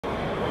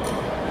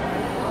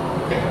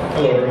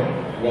Hello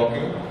everyone,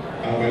 welcome.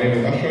 My name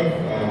is Ashraf.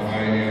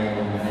 I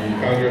am the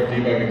founder of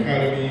Debug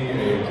Academy,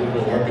 a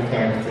Drupal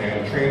architect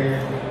and trainer,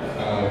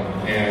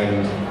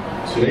 and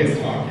today's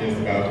talk is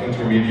about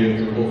intermediate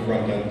Drupal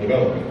front-end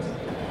development.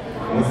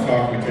 In this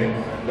talk we take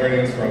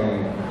learnings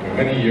from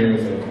many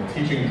years of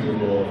teaching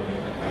Drupal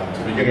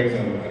to beginners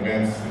and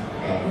advanced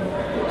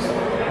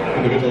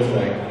individuals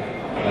alike,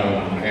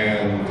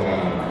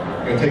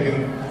 and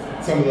taking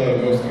some of the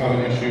most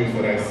common issues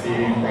that I see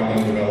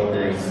front-end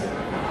developers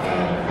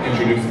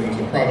introduced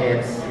into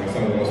projects,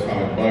 some of the most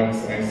common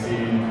bugs I see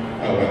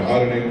when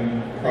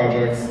auditing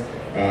projects.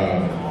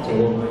 So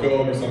we'll go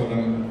over some of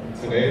them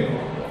today,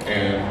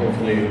 and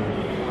hopefully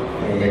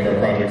make our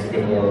projects a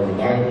bit more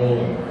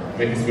reliable and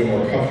make us a bit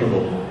more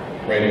comfortable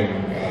writing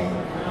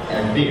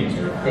our themes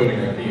or coding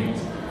our themes.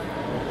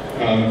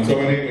 So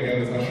my name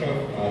again is Ashraf.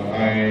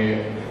 I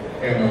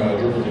am a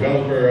Drupal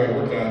developer. I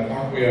worked at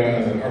Acquia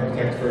as an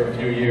architect for a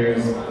few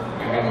years.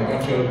 I have a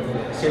bunch of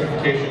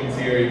certifications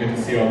here. You get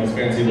to see all these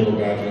fancy little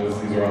badges.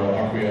 These are all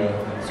Acquia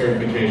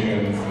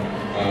certifications.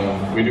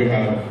 We do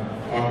have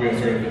Acquia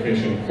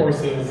certification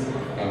courses.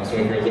 So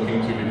if you're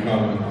looking to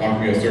become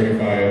Acquia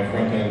certified,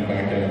 front-end,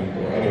 back-end,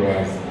 or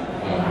otherwise,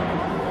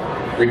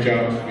 reach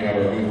out. We have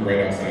our booth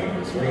right outside of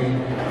this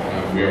room.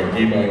 We are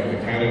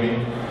Debug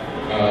Academy.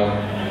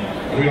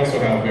 And we also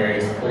have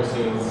various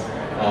courses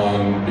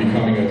on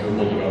becoming a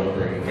Drupal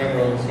developer in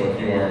general. So if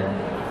you are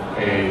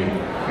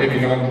a maybe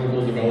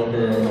non-Drupal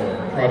developer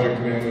or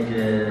project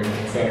manager,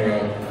 etc.,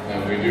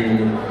 we do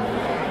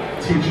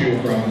teach you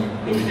from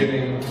the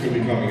beginning to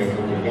becoming a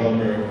Drupal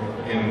developer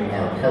in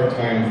our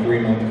part-time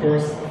 3-month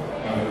course.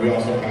 We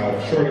also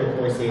have shorter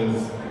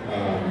courses,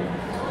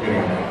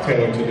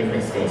 tailored to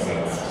different skill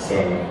sets. So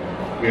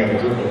we have a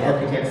Drupal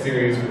architect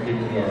series for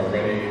people who are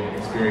already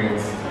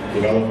experienced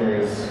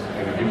developers,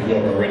 and people who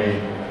have already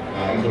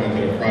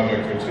implemented a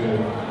project or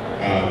two.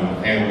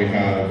 And we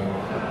have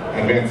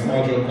advanced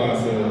module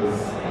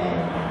classes,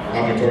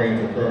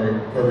 object-oriented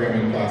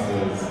programming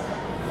classes,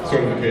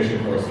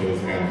 certification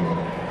courses, and more.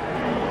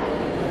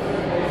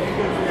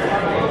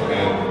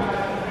 And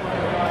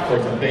of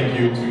course, a thank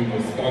you to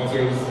the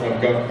sponsors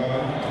of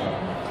GovCon.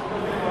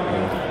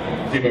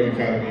 Debug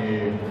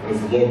Academy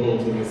is local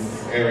to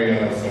this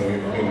area, so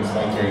we've been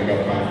sponsoring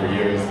GovCon for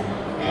years.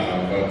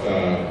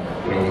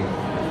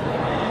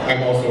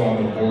 I'm also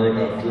on the board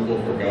of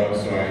Drupal for Gov,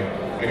 so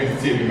I get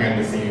to see it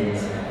behind the scenes.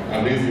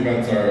 These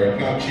events are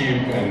not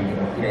cheap,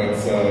 and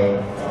it's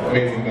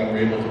amazing that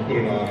we're able to put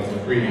it on as a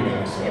free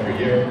event every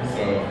year.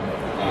 So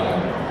I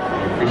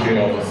appreciate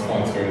all the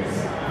sponsors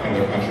and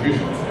their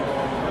contributions.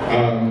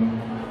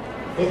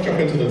 Let's jump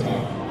into the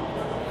talk.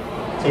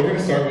 So we're going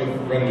to start with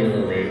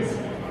render arrays.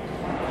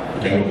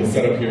 Again, the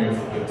setup here is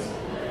a bit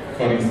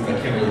funny since I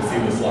can't really see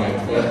the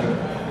slides,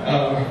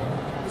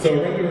 but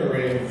so render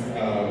arrays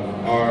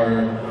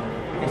are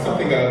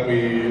something that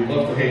we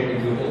love to hate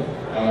in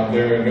Drupal.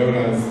 They're known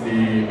as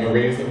the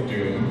arrays of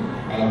doom.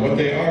 What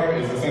they are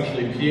is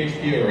essentially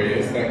PHP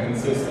arrays that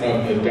consist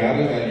of the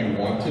data that you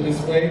want to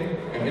display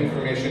and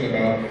information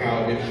about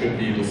how it should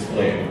be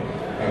displayed.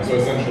 So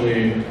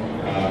essentially,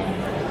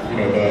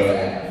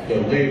 the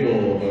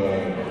label,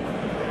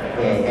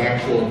 the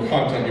actual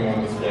content you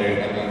want displayed,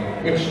 and then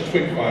which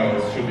Twig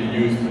files should be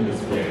used to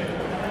display it.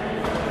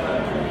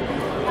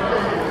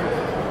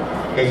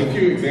 There's a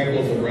few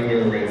examples of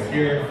render arrays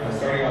here.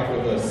 Starting off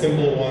with a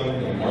simple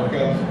one, the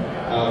markup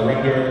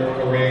render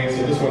array.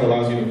 So this one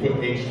allows you to put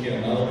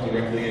HTML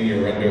directly in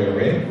your render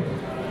array.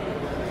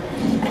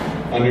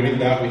 Underneath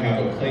that, we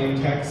have a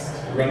plain text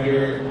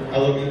render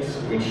element,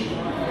 which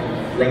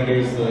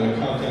renders the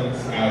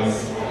contents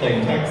as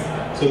plain text.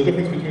 So the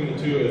difference between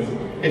the two is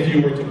if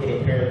you were to put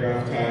a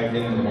paragraph tag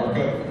in the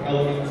markup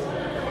element,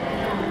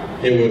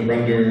 it would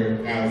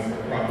render as a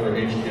proper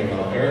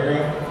HTML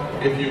paragraph.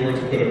 If you were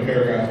to put a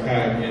paragraph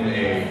tag in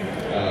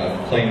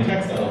a plain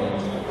text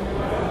element,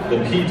 the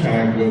P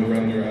tag would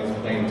render as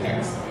plain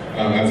text,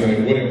 as in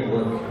it wouldn't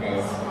work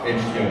as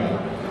HTML.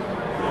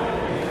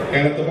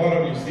 And at the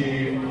bottom you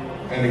see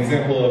an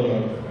example of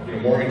a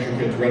more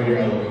intricate render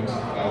element.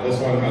 This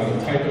one has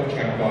a type of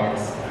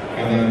checkbox,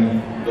 and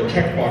then the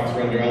checkbox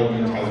render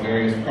element has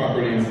various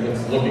properties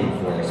it's looking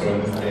for. So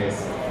in this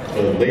case,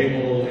 the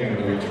label and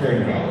the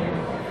return value.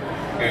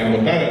 And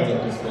what that ends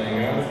up displaying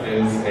as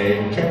is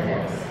a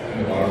checkbox. In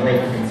the bottom right,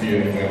 you can see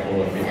an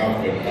example of the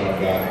output of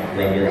that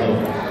render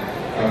element.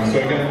 So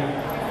again,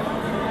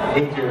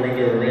 with your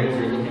render arrays,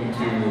 you're looking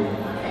to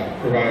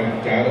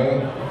provide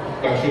data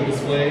that should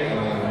display and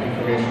then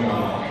information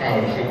on how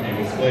it should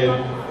be displayed.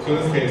 So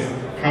in this case,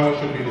 how it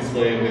should be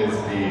displayed is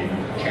the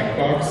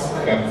checkbox.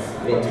 That's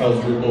what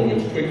tells Drupal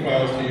which Twig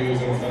files to use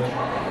and such.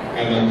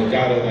 And then the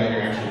data that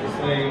you're actually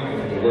displaying,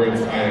 and the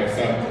words I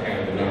accept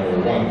and the number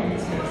 1 in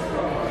this case.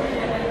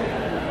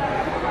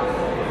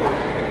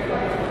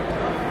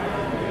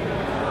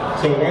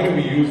 So why do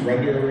we use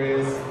render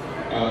arrays?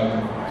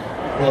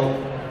 Well,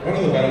 one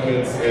of the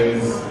benefits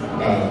is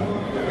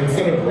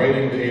instead of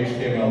writing the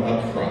HTML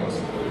up front,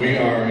 we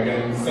are,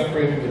 again,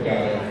 separating the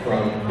data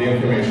from the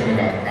information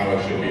about how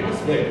it should be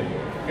displayed.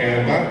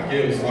 And that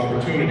gives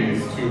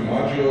opportunities to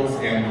modules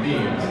and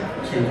themes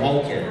to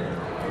alter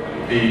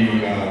the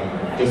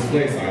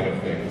display side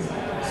of things.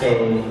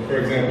 So, for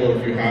example,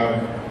 if you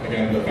have,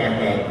 again, the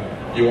fact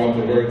that you want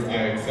the words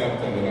I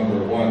accept and the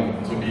number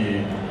 1 to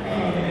be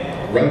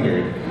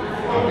rendered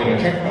in a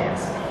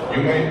checkbox,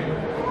 you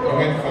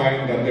might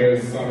find that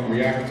there's some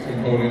React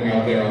component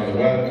out there on the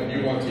web and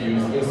you want to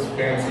use this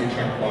fancy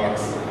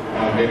checkbox.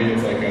 Maybe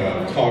it's like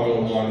a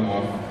toggle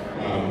on-off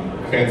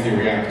fancy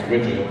React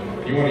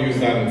widget. You want to use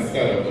that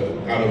instead of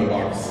the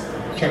out-of-the-box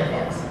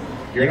checkbox.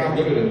 You're not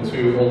limited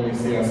to only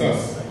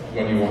CSS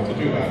when you want to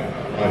do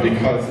that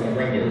because of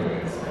render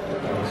arrays.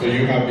 So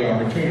you have the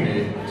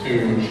opportunity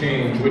to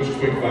change which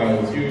Twig file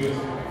is used,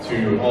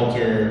 to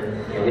alter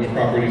which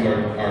properties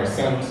are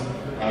sent,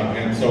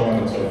 and so on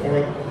and so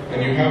forth.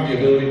 And you have the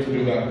ability to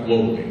do that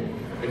globally.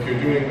 If you're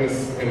doing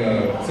this in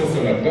a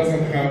system that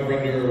doesn't have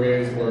render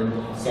arrays or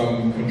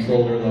some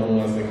controller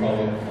level, as they call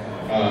it,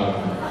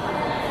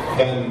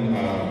 then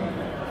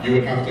you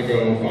would have to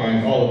go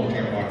find all of the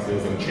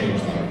checkboxes and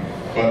change them.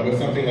 But with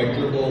something like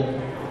Drupal,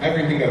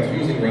 everything that's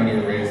using render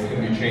arrays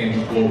can be changed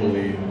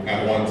globally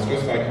at once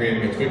just by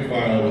creating a Twig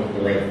file with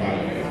the right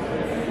file name.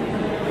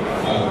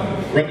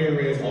 Render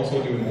arrays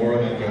also do more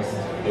than just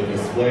the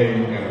display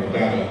and the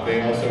data.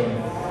 They also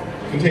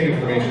contain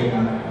information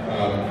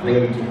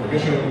related to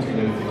permissions,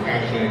 related to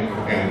caching,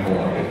 and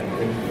more.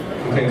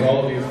 It contains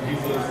all of these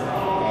pieces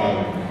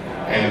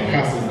and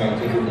passes them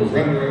to Drupal's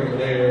rendering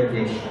layer,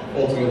 which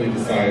ultimately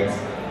decides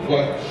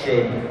what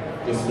should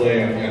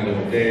display at the end of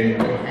the day,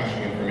 what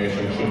caching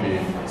information should be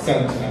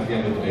sent at the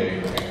end of the day,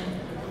 and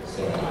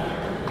so on.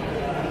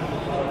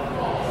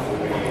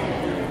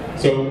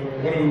 So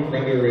what do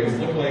render arrays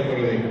look like? What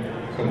are they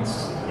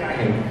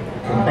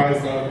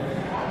comprised of?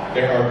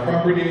 There are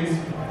properties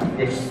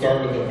which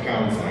start with a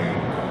pound sign,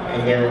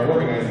 and there are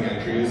organizing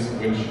entries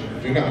which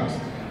do not.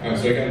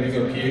 So again, these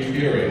are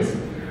PHP arrays.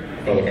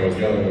 I felt like I was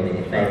yelling over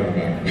the crowd in the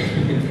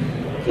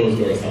back. Closed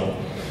doors help.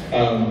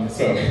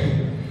 So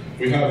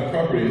we have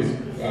properties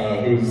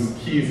whose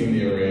keys in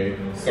the array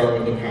start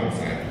with a pound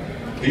sign.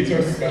 These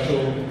are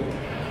special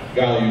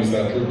values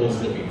that Drupal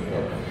is looking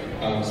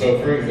for. So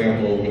for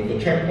example, with the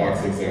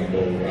checkbox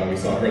example we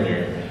saw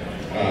earlier,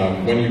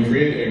 when you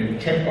create a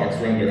checkbox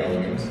render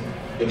element,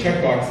 the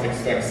checkbox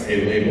expects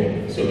a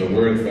label, so the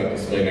words that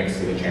display next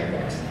to the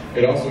checkbox.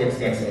 It also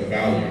expects a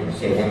value,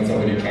 so when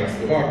somebody checks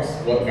the box,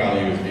 what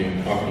value is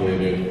being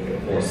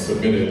populated or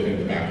submitted in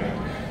the backend.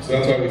 So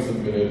that's why we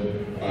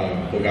submitted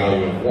the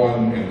value of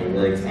 1 and the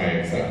words I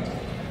accept.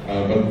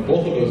 But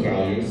both of those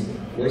values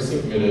were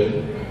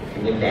submitted, if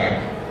you look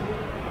back,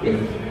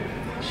 with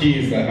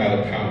keys that had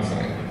a pound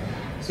sign.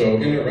 So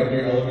in a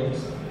render element,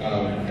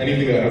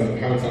 anything that has a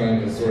pound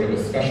sign is sort of a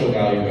special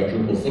value that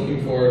Drupal's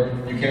looking for.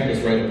 You can't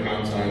just write a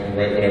pound sign and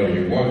write whatever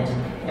you want.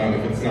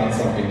 If it's not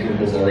something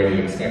Drupal's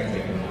already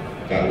expecting,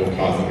 that will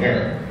cause an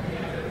error.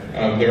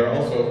 There are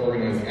also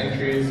organizing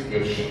entries,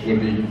 which would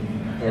be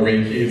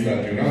array keys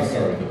that do not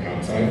start with the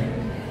pound sign.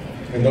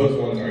 And those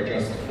ones are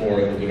just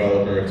for the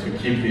developer to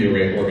keep the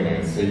array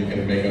organized. So you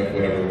can make up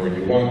whatever word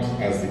you want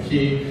as the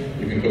key.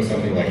 You can put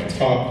something like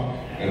top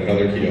and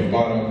another key of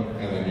bottom,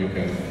 and then you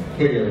can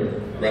put your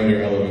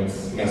render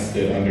elements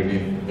nested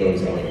underneath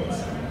those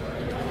elements.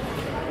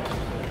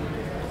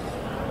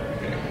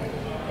 Okay.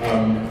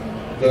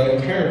 The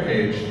entire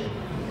page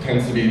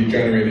tends to be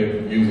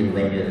generated using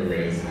render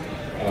arrays.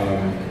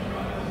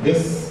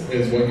 This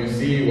is what you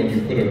see when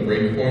you put a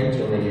breakpoint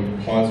or when you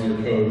pause your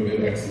code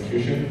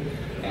mid-execution,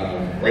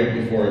 right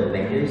before it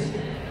renders.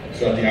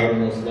 So at the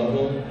outermost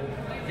level,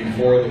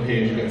 before the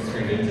page gets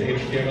turned into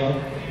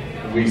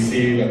HTML, we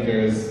see that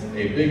there's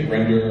a big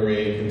render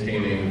array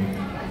containing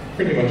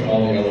pretty much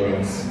all the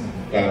elements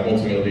that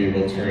ultimately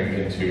will turn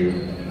into,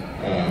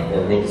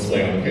 or will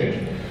display on the page.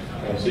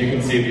 So you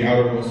can see the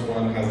outermost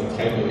one has a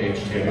type of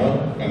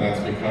HTML, and that's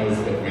because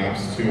it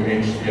maps to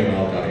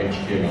html.html.twig.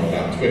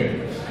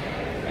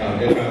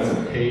 It has a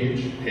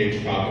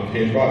page top, and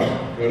page bottom.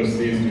 Notice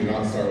these do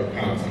not start with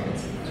pound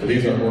signs. So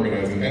these are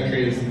organizing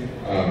entries.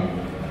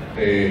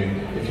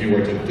 If you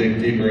were to dig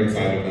deeper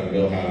inside of them,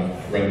 they'll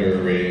have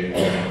render array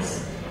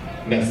elements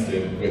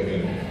nested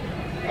within.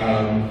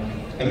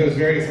 And there's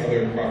various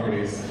other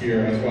properties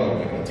here as well,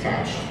 like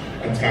attached.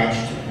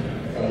 Attached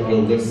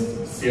will list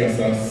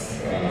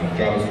CSS,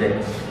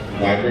 JavaScript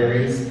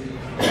libraries.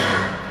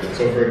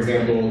 So for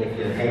example, if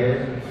your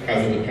header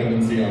has a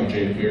dependency on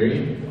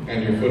jQuery,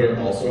 and your footer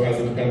also has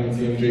a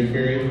dependency on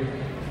jQuery,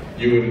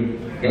 you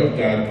would note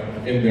that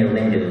in their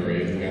render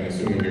arrays, again,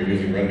 assuming you're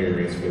using render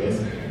arrays for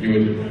this, you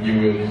would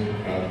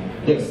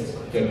list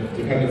the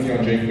dependency on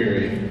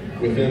jQuery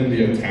within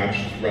the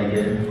attached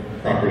render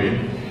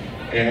property.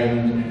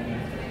 And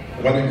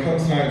when it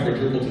comes time for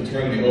Drupal to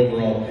turn the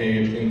overall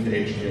page into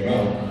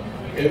HTML,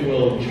 it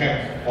will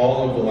check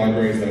all of the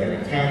libraries that are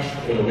attached.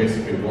 It'll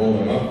basically roll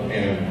them up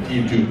and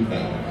dedupe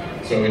them.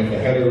 So if the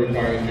header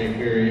requires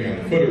jQuery and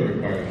the footer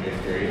requires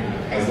jQuery,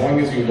 as long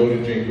as you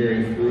loaded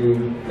jQuery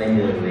through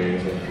render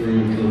arrays or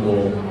through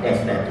Drupal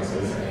best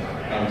practices,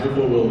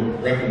 Drupal will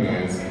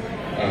recognize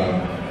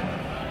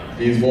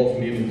these both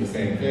needed the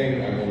same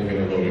thing, I'm only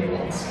going to load it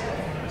once.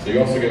 So you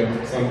also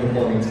get some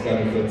performance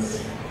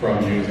benefits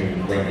from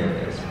using render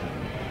arrays.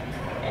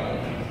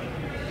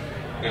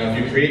 Now,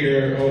 if you create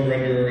your own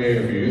render array,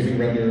 or if you're using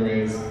render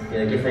arrays,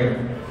 there are different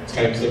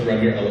types of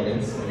render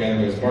elements. Again,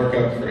 there's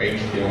markup for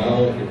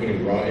HTML, if you're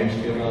putting raw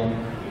HTML.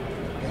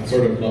 That's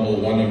sort of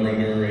level 1 of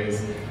render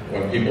arrays.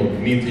 When people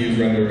need to use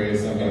render arrays,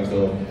 sometimes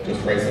they'll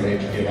just write some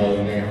HTML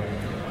in there.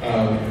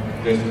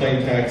 There's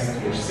plain text,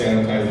 which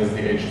sanitizes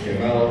the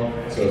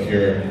HTML. So if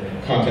your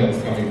content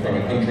is coming from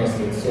an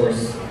untrusted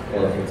source,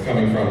 or if it's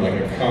coming from like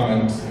a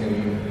comment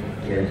in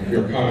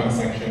your comment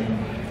section,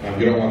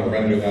 you don't want to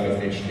render that as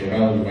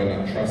HTML. You might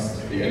not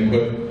trust the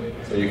input,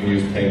 so you can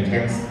use plain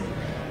text.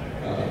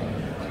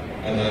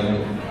 And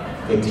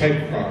then the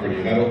type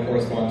property, that'll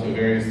correspond to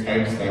various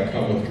types that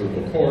come with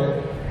Drupal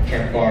core: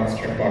 checkbox,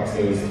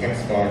 checkboxes,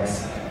 text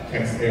box,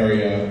 text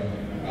area,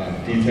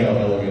 detail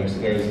element.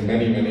 There's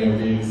many of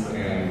these,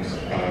 and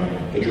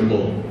the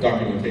Drupal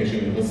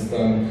documentation lists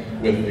them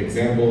with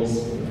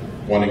examples,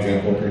 one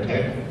example per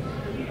type.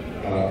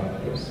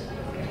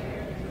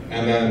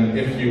 And then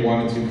if you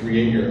wanted to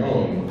create your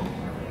own,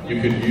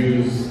 you could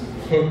use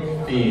hook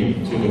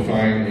theme to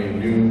define a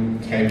new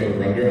type of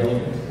render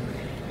element.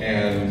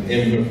 And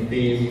in hook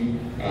theme,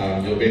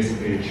 you'll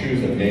basically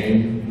choose a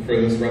name for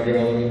this render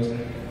element,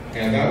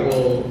 and that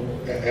will,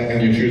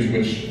 and you choose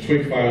which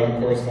Twig file it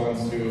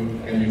corresponds to,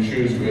 and you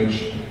choose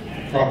which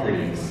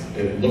properties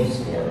it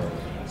looks for.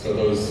 So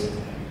those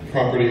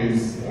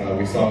properties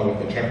we saw with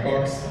the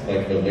checkbox,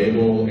 like the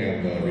label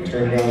and the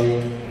return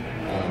value.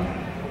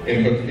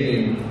 In hook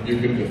theme, you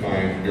could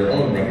define your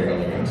own render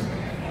element,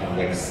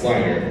 like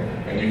slider,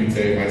 and you could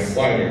say my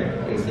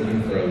slider is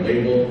looking for a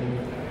label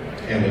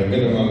and a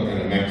minimum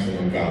and a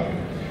maximum value.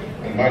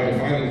 And by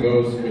defining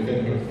those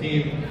within hook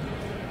theme,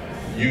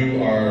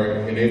 you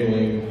are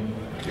enabling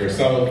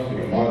yourself,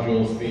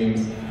 modules,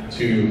 themes,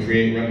 to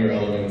create render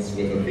elements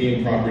with a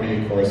theme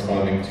property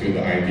corresponding to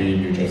the ID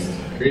you just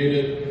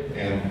created,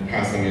 and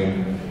passing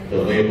in the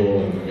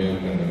label and the min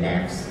and the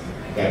max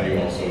that you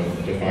also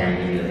define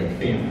in your hook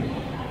theme.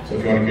 So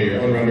if you want to create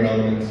your own render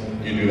element,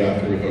 you do that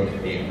through hook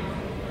theme.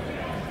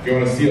 If you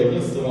want to see a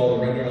list of all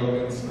the render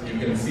elements, you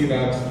can see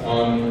that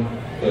on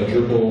the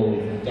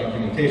Drupal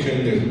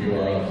documentation. There's a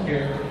URL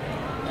here.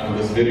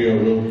 This video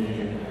will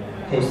be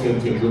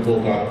posted to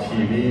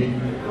Drupal.tv,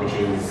 which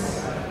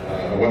is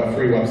a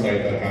free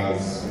website that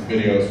has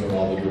videos from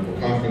all the Drupal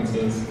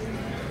conferences.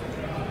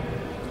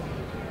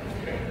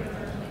 Okay.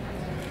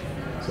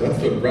 So that's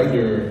the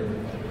render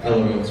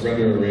elements,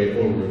 render array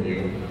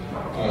overview.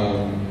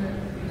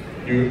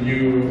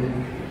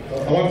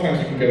 A lot of times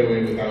you can get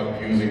away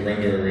without using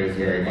render arrays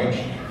very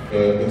much.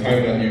 The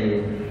time that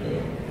you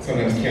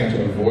sometimes can't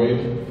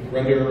avoid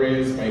render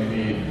arrays might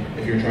be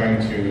if you're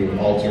trying to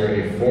alter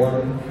a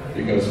form,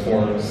 because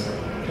forms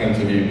tend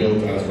to be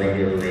built as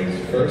render arrays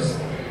first.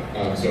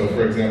 So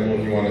for example,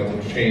 if you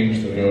wanted to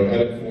change the node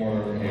edit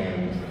form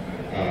and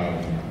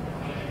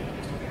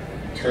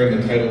turn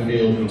the title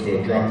field into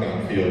a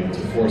drop-down field to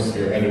force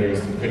your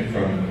editors to pick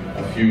from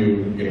a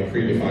few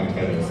predefined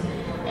titles,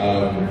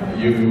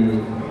 you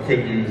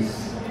could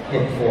use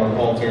hook form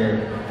alter,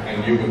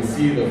 and you would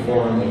see the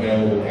form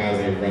available as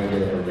a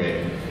render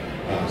array.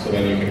 So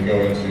then you can go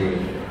into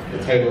the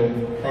title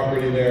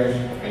property there,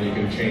 and you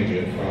can change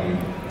it from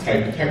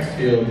type text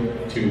field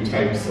to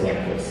type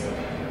select list.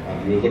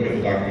 You would look at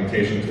the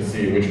documentation to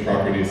see which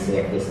properties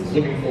select list is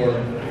looking for,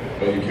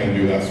 but you can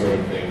do that sort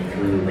of thing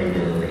through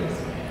render arrays.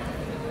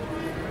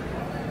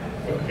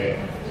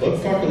 Okay, so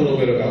let's talk a little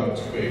bit about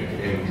Twig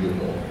in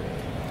Drupal.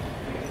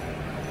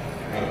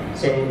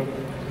 So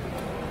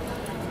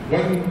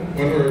when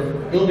we're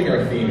building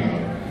our theme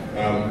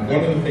out,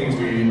 one of the things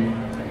we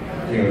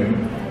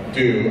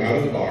do out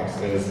of the box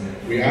is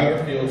we add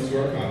our fields to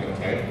our content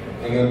type,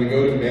 and then we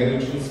go to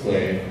manage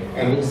display,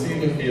 and we'll see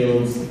the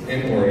fields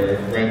in order,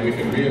 right? We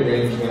can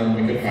rearrange them,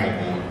 we can hide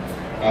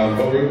them,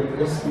 but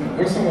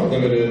we're somewhat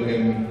limited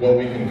in what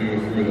we can do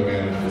through the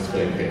manage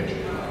display page.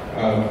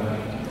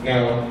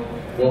 Now,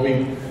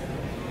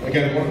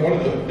 one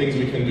of the things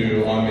we can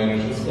do on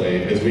manage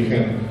display is we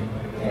can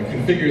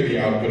configure the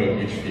output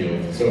of each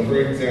field. So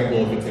for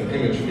example, if it's an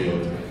image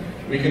field,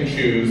 we can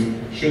choose,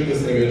 should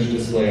this image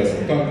display as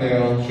a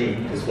thumbnail, should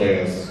it display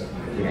as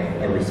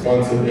a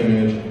responsive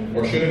image,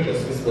 or should it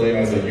just display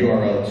as a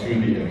URL to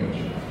the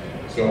image?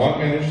 So on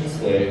manage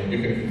display, you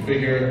can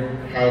configure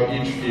how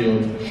each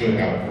field should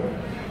output.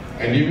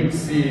 And you can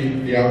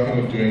see the outcome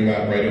of doing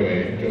that right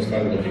away just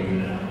by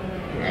looking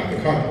at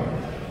the content.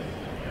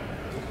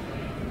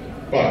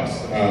 But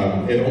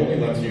it only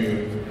lets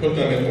you put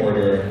them in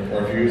order,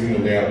 or if you're using the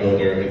layout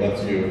builder, it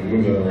lets you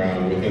move them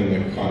around within the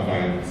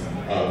confines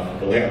of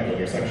the layout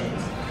builder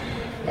sections.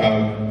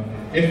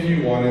 If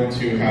you wanted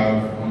to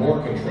have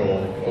more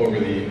control over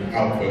the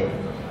output,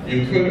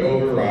 you could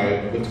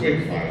override the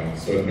Twig file.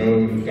 So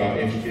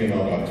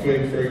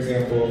node.html.twig, for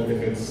example,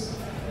 if it's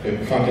a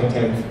content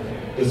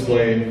type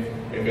display.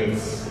 If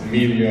it's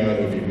media,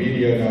 it would be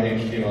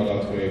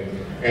media.html.twig.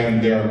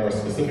 And there are more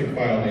specific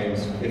file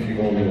names if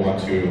you only want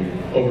to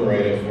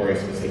overwrite it for a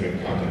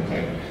specific content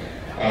type.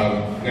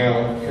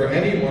 Now, for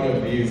any one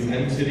of these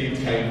entity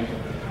type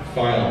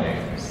file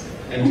names,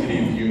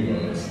 entity view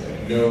modes,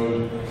 like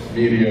node,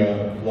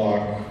 media,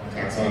 block,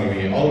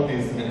 taxonomy, all of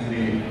these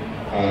entity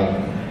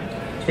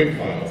Twig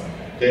files,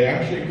 they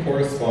actually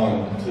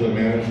correspond to the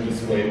manage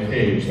display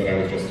page that I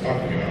was just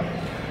talking about.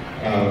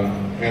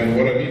 And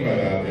what I mean by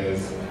that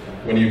is,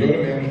 when you go to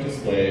manage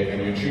display and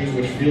you choose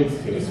which fields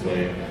to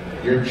display,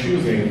 you're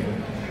choosing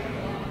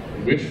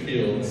which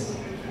fields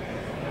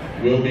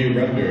will be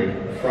rendered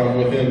from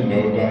within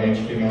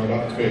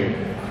node.html.twig,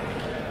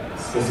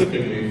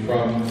 specifically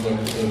from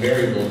the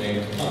variable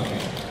named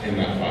content in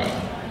that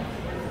file.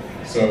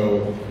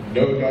 So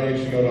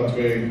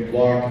node.html.twig,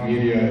 block,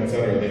 media,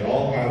 etc., they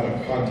all have a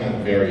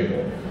content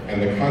variable.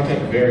 And the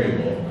content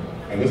variable,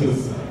 and this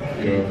is a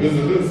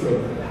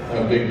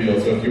big deal.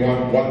 So if you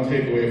want one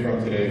takeaway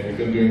from today, if you've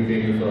been doing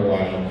theming for a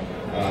while,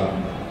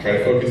 try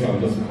to focus on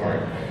this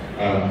part.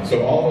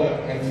 So all the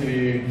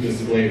entity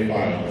display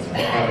files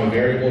have a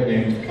variable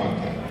named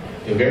content.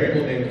 The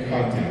variable named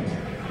content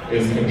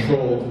is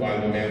controlled by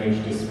the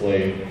manage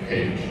display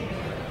page.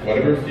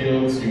 Whatever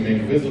fields you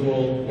make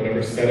visible,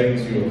 whatever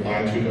settings you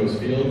apply to those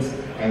fields,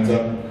 ends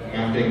up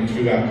mapping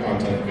to that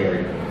content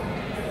variable.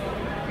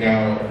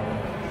 Now,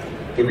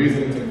 the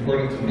reason it's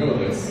important to know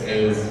this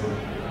is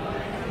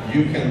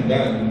you can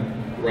then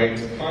write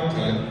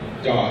content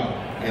dot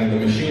and the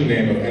machine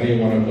name of any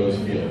one of those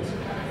fields.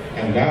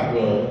 And that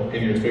will,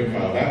 in your Twig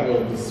file, that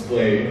will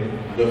display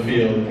the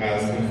field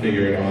as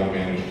configured on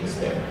manage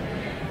display.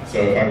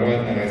 So if I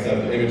went and I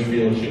said the image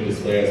field should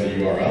display as a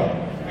URL,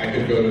 I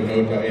could go to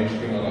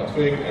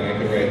node.html.twig and I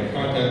could write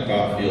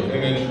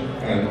content.fieldImage,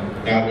 and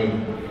that would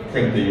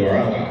print the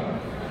URL out.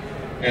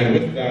 And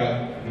with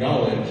that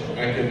knowledge,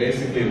 I could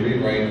basically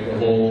rewrite the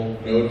whole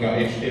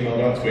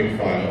node.html.twig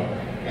file,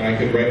 and I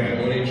could write my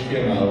own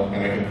HTML,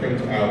 and I could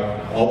print out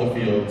all the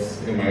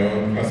fields in my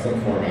own custom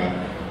format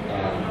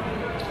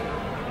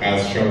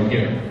as shown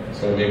here.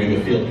 So maybe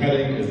the field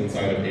heading is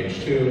inside of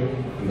H2,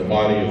 and the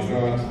body is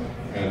not,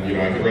 and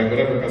I could write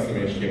whatever custom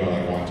HTML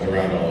I want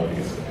around all of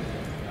these.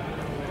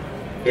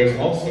 There's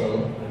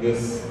also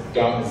this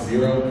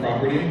 .0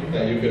 property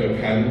that you could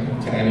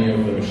append to any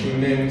of the machine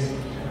names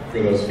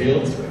for those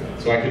fields.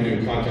 So I could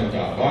do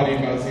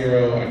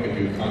content.body.0, I could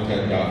do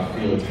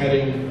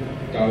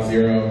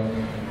content.fieldheading.0,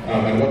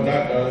 and what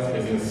that does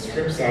is it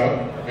strips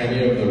out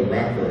any of the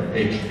wrapper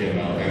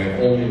HTML and it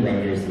only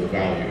renders the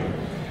value.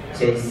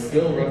 So it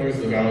still renders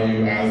the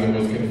value as it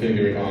was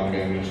configured on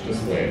manage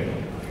display,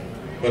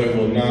 but it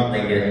will not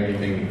render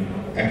anything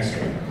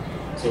extra.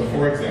 So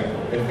for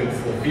example, if it's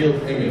the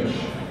field image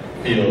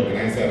field and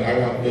I said I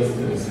want this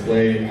to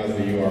display as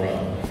the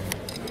URL,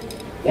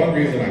 one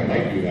reason I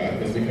might do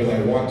that is because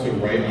I want to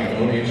write my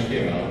own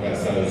HTML that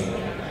says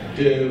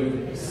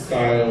div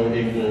style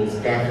equals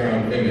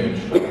background image,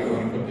 and I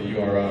want to put the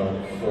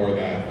URL for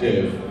that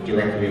div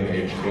directly in the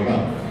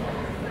HTML.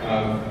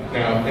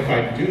 Now, if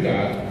I do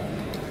that,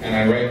 and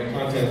I write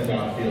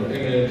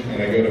content.fieldImage,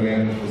 and I go to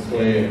manage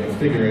display and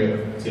configure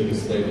it to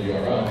display the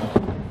URL,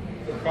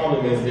 the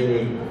problem is it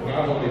would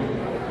not only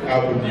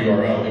output the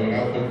URL, it would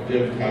output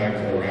div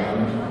tags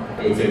around.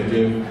 It would say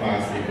div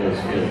class equals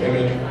field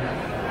image.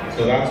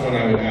 So that's when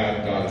I would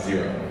add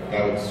 .0.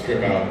 That would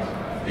strip out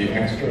the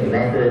extra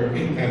wrapper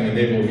and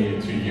enable me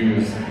to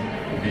use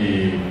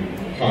the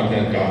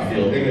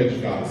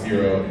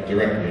content.fieldImage.0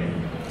 directly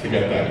to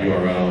get that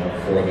URL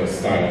for the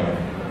style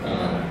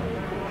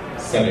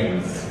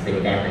settings for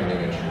the background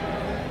image.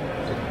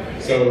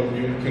 So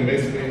you can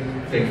basically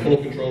take full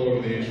control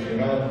over the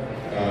HTML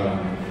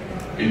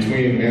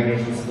between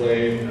manage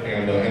display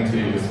and the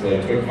entity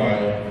display Twig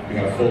file. You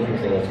have full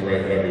control to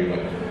write whatever you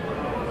like.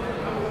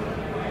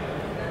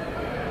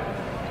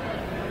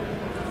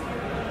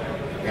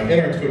 Now in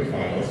our Twig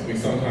files, we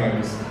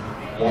sometimes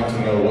want to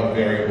know what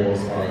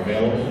variables are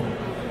available.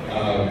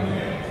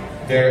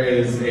 There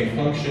is a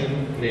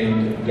function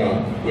named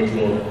dump, which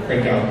will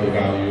print out the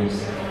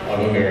values of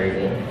a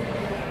variable.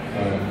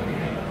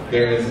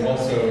 There is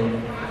also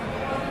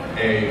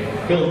a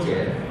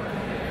filter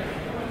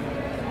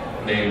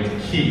named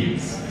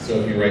keys.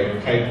 So if you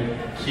write pipe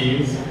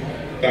keys,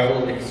 that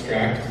will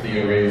extract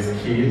the array's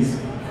keys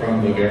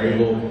from the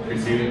variable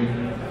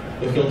preceding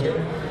the filter.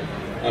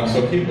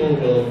 So people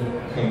will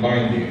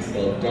combine these.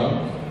 They'll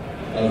dump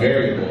a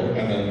variable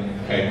and then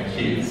pipe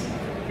keys.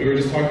 We were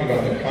just talking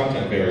about the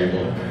content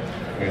variable,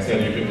 and I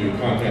said you could do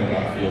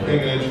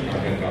content.fieldImage,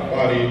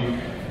 content.body.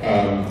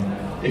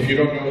 If you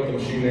don't know what the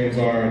machine names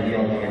are and you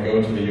don't want to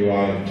go to the UI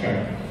and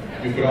check,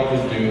 you could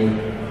always do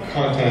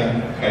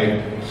content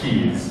type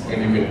keys,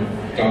 and you could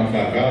dump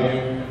that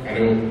value, and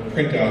it will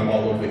print out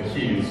all of the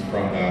keys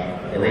from that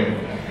array.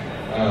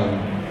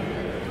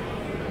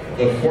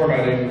 The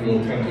formatting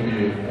will tend to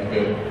be a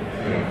bit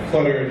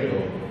cluttered.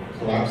 It'll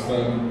collapse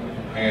them,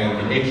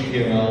 and the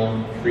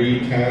HTML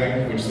pre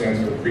tag, which stands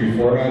for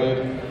pre-formatted,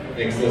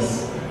 makes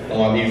this a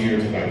lot easier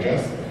to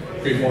digest.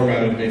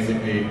 Pre-formatted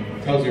basically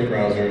tells your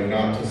browser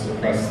not to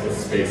suppress the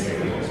spacing.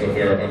 So if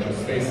there are a bunch of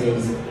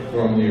spaces,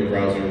 normally your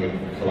browser would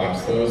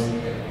collapse those.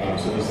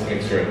 So this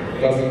makes sure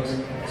it doesn't.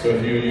 So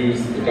if you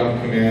use the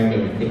dump command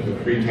and you put the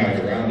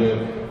pre-tag around it,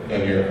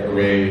 then your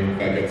array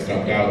that gets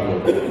dumped out will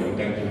be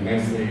indented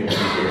nicely and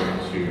easier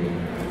to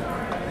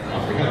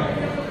comprehend.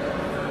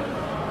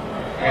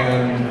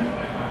 And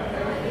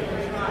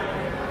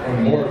a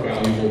more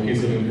valuable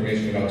piece of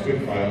information about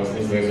Twig files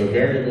is there's a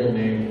variable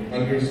named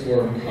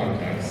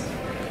 _context.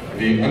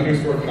 The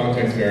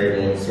 _context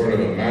variable is sort of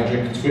a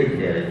magic Twig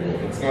variable.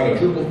 It's not a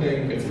Drupal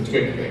thing, it's a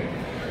Twig thing.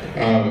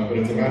 But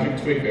it's a magic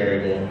Twig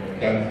variable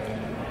that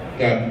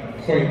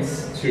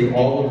points to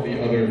all of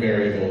the other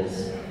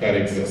variables that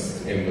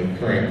exist in the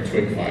current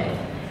Twig file.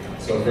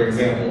 So for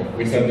example,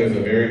 we said there's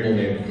a variable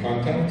named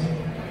content.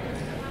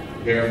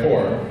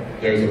 Therefore,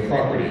 there's a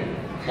property,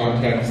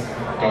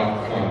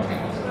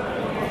 context.content.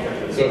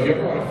 So if you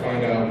ever want to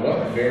find out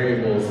what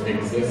variables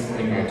exist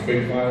in my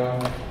Twig file,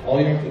 all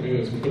you have to do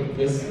is put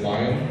this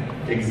line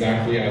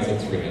exactly as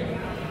it's written.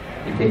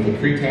 You put the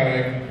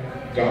pre-tag,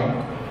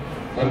 dump,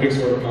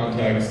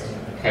 _context,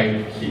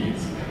 type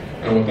keys.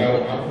 And what that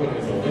will output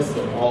is a list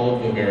of all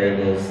of the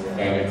variables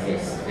that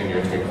exist in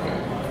your Twig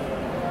file.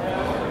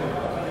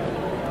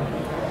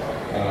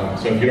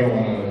 So if you don't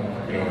want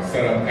to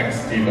set up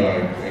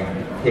xdebug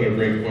and put a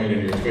breakpoint in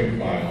your Twig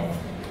file,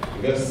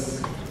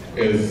 this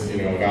is a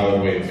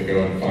valid way to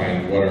go and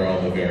find what are all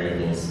the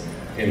variables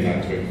in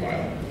that Twig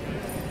file.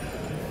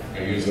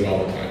 I use it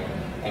all the time.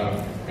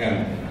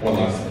 And one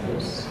last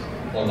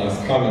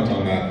comment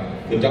on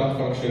that. The dump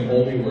function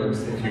only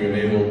works if you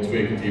enable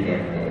Twig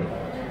debug mode.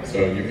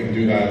 So you can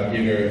do that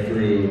either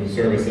through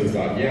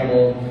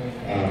services.yaml,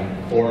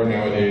 or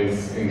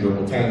nowadays in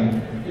Drupal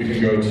 10, you can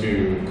go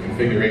to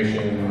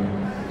configuration,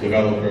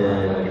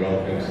 developer or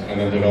development, and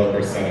then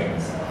developer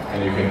settings.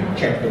 And you can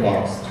check the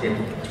box Twig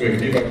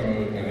debug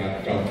mode, and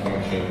that dump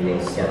function will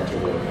start to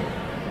work.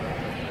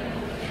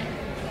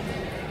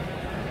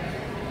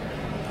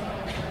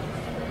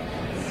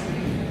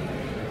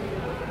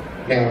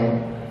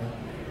 Now,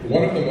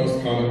 one of the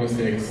most common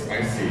mistakes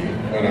I see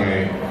when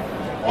I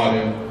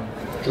audit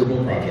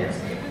Drupal projects,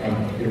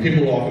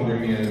 people will often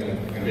bring me in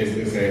and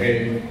basically say,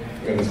 hey,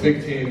 we have this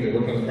big team, they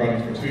worked on this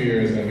project for 2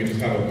 years, and we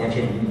just have a bunch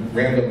of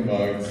random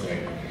bugs,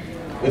 like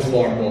this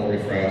block won't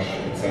refresh,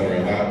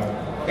 etc.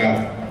 That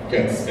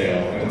gets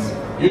stale, and it's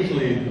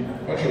usually a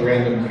bunch of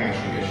random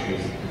caching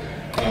issues.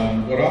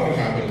 What often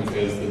happens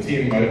is the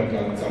team might have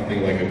done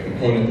something like a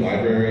component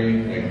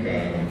library, like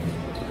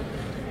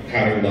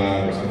Pattern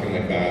Lab or something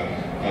like that,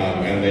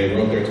 and they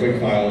wrote their Twig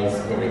files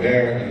over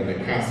there, and then they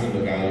pass in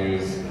the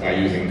values by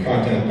using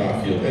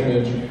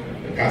content.fieldImage,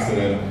 they pass it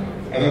in,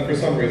 and then for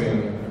some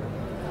reason,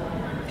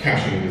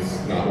 caching is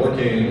not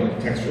working, or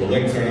textual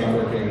links are not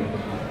working.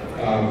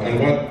 And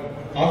what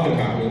often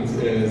happens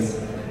is,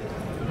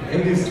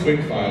 in these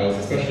Twig files,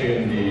 especially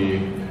in the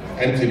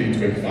entity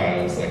Twig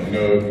files, like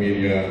node,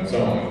 media, and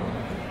so on,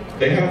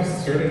 they have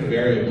certain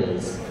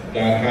variables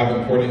that have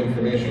important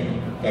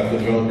information that the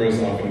developers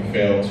often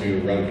fail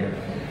to render.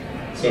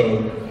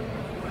 So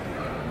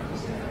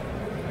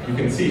you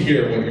can see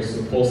here what you're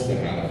supposed to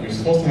have. You're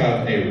supposed to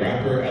have a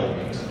wrapper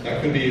element.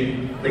 That could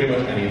be pretty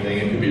much anything.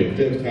 It could be a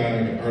div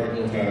tag, an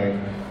article tag,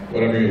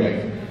 whatever you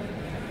like.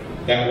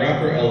 That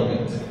wrapper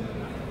element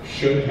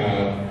should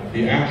have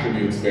the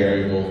attributes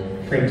variable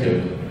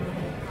printed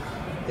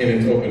in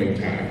its opening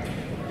tag.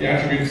 The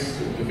attributes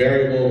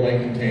variable might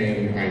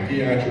contain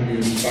ID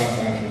attributes, class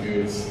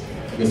attributes,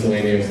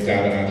 miscellaneous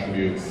data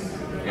attributes,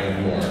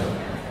 and more.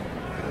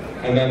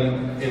 And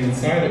then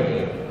inside of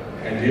it,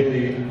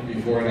 ideally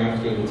before and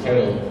after the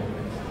title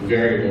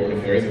variable,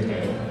 if there is a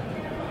title,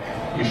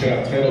 you should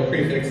have title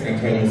prefix and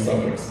title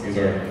suffix. These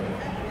are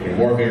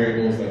more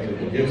variables that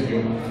Drupal gives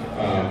you.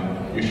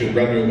 You should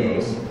render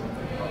those.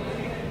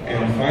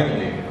 And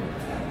finally,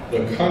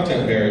 the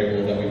content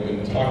variable that we've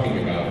been talking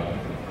about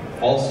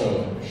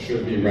also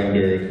should be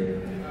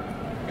rendered,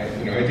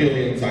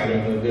 ideally inside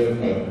of the div,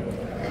 but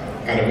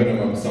at a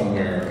minimum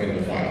somewhere in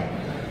the file.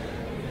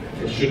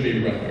 It should be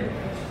rendered.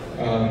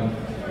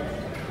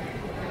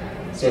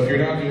 So if you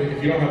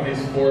don't have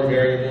these 4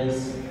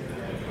 variables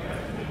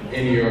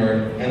in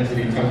your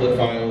entity template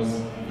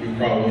files, you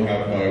probably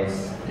have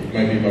bugs. It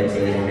might be bugs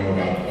that you don't know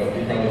about, but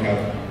you probably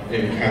have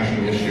maybe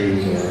caching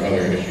issues or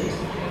other issues.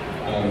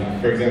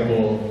 For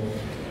example,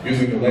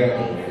 using the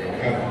layout builder, you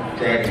have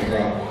drag and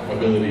drop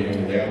ability in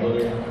the layout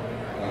builder.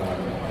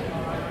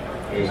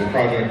 There's a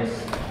project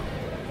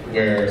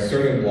where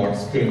certain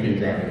blocks couldn't be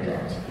drag and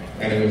dropped,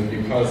 and it was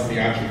because the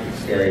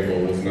attributes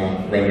variable was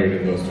not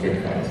rendered in those Twig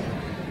files.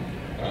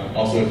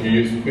 Also, if you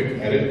use quick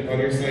edit on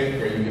your site,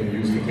 where you can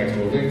use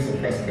contextual links and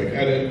press quick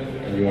edit,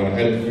 and you want to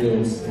edit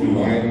fields in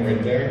line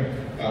right there,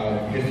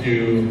 if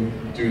you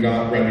do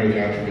not render the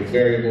attributes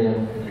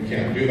variable, you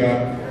can't do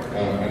that.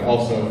 And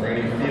also, for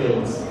any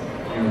fields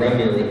you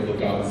render with the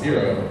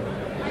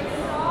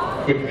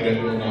 .0, quick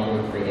edit will not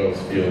work for those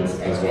fields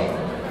as well,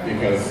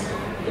 because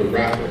the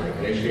wrapper,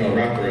 the HTML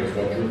wrapper, is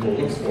what Drupal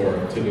looks for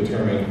to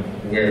determine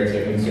where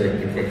to insert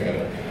the quick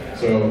edit.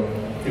 So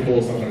people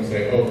will sometimes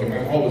say, oh,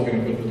 I'm always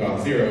going to put the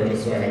 .0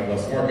 just so I have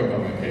less markup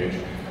on my page.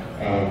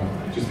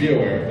 Just be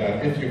aware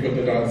that if you put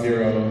the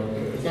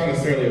 .0, it's not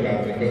necessarily a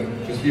bad thing,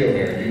 but just be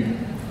aware,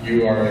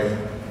 you are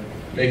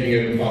making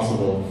it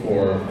impossible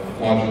for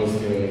modules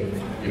to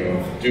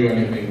do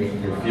anything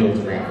with your fields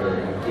wrapper,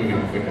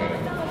 including quick edit.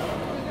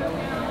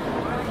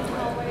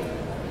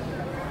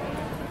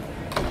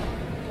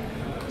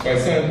 So I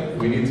said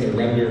we need to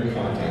render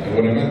content, and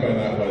what I meant by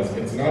that was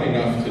it's not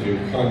enough to do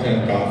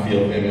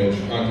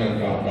content.fieldImage,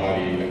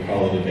 content.body, and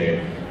call it a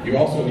day. You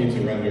also need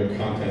to render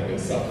content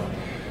itself.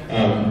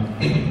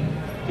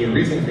 The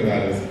reason for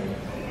that is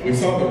we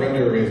saw the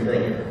render arrays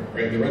earlier,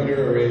 right? The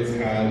render arrays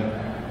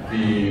had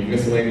the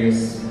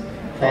miscellaneous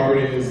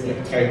properties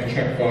like type,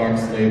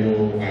 checkbox,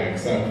 label, I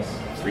accept,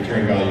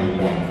 return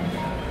value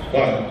 1.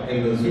 But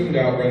in the zoomed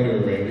out render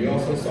array, we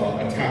also saw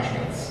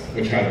attachments,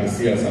 which had the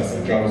CSS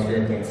and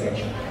JavaScript and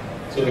such.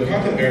 So the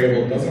content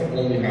variable doesn't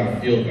only have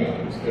field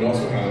values, it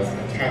also has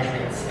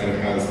attachments and it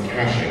has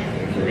caching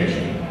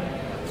information.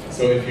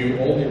 So if you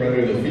only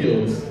render the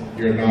fields,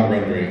 you're not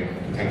rendering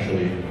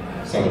potentially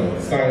some of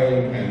the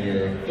styling, and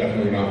you're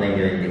definitely not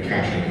rendering the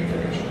caching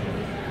information.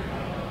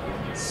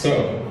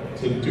 So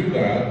to do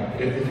that,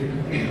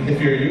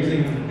 if you're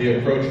using the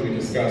approach we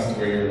discussed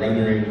where you're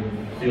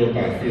rendering field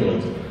by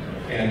field,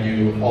 and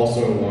you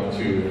also want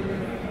to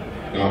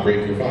not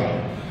break your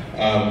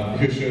file,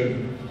 you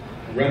should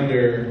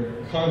render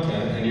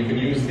content, and you can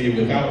use the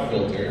without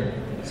filter,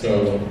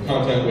 so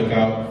content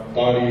without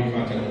body,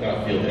 content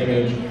without field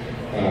image,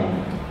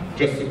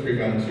 just to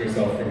prevent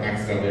yourself from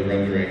accidentally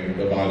rendering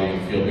the body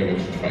and field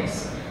image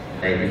twice,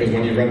 right? Because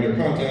when you render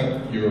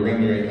content, you're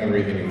rendering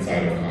everything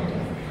inside of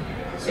content.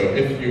 So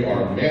if you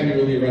are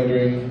manually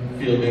rendering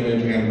field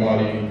image and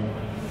body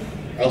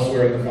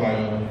elsewhere in the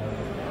file,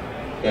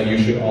 then you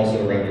should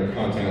also render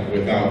content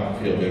without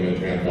field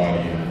image and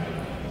body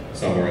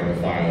somewhere in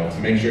the file to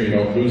make sure you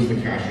don't lose the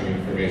caching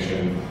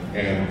information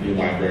and the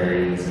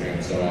libraries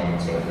and so on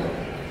and so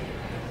forth.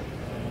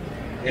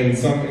 In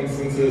some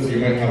instances, you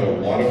might have a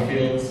lot of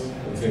fields.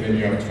 Let's say maybe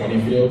you have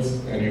 20 fields,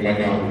 and you might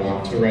not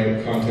want to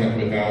write content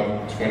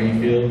without 20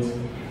 fields.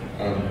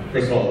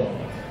 First of all,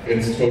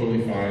 it's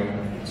totally fine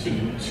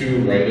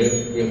to write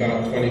it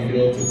without 20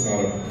 fields. It's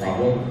not a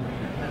problem.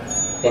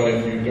 But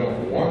if you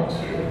don't want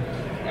to,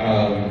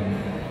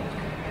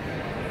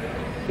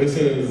 this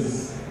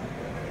is,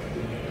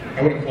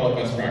 I wouldn't call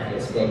it best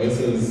practice, but this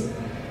is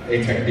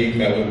a technique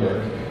that would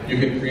work. You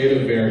can create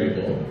a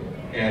variable,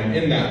 and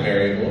in that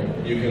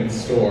variable, you can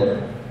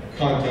store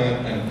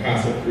content and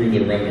pass it through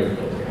the render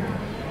filter.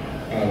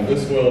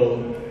 This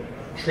will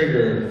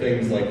trigger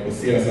things like the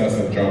CSS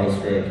and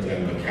JavaScript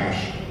and the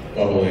cache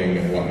bubbling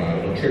and whatnot.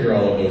 It'll trigger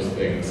all of those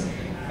things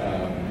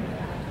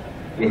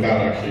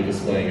without actually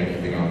displaying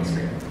anything on the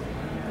screen.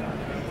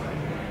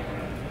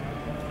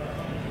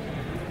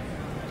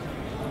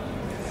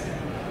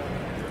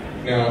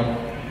 Now,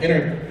 in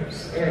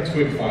our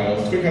Twig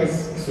files, Twig has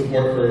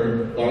support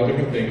for a lot of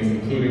different things,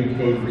 including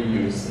code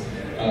reuse.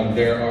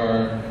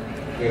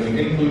 There's an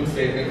include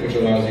statement which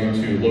allows you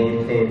to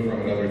load code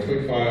from another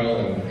Twig file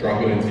and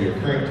drop it into your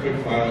current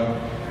Twig file.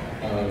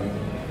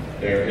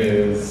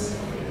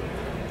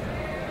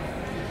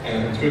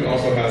 And Twig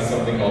also has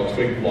something called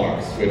Twig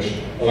blocks,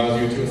 which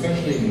allows you to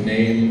essentially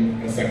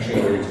name a section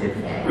of your Twig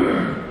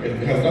file. It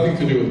has nothing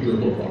to do with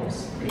Drupal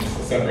blocks. It's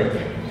a separate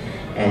thing.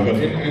 But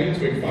in any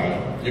Twig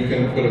file, you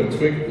can put a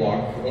Twig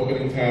block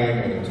opening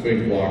tag and a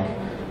Twig block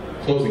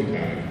closing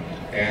tag.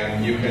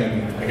 And you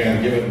can,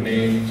 again, give a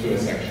name to a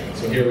section.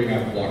 So here we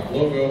have block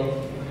logo,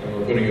 and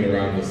we're putting it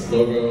around this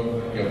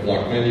logo. You have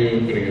block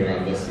menu, putting it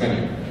around this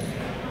menu.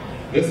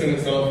 This in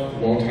itself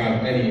won't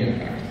have any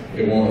impact.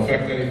 It won't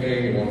affect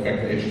anything, it won't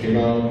affect the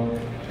HTML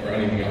or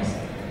anything else.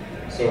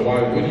 So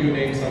why would you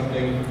name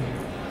something?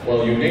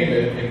 Well, you name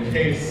it in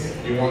case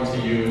you want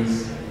to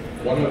use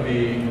one of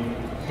the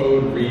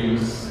code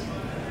reuse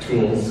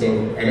tools.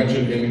 So I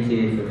mentioned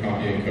include for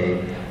copying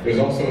code. There's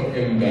also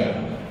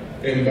embed.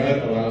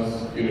 Embed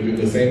allows you to do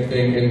the same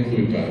thing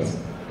include does,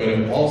 but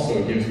it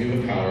also gives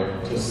you the power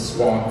to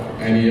swap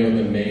any of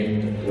the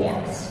named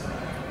blocks.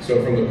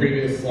 So from the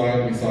previous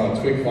slide, we saw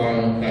a Twig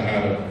file that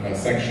had a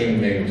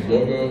section named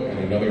logo and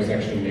another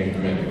section named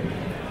menu.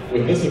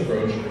 With this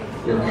approach,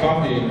 we're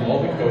copying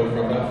all the code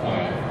from that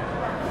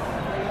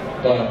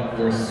file, but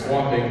we're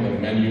swapping the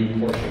menu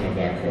portion of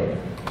that code.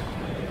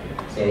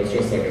 So it's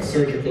just like a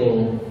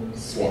surgical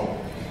swap.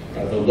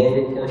 The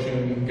logo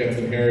portion gets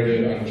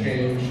inherited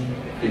unchanged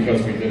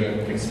because we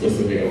didn't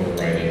explicitly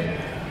overwrite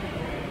it.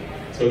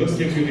 So this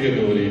gives you the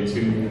ability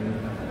to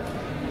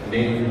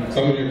name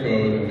some of your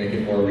code and make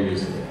it more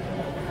reusable.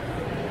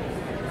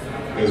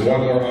 There's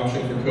one more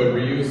option for code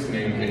reuse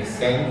named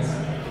extends.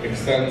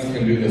 Extends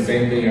can do the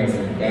same thing as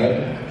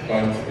embed,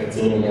 but it's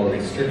a little more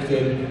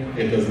restricted.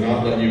 It does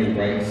not let you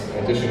write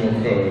additional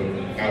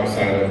code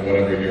outside of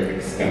whatever you're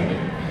extending.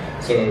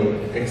 So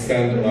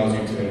extend allows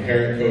you to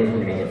inherit code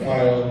from another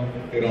file.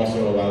 It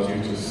also allows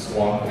you to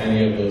swap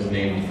any of those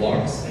named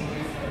blocks,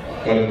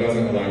 but it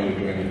doesn't allow you to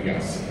do anything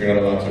else. You're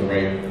not allowed to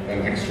write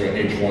an extra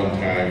H1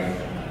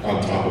 tag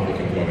on top of the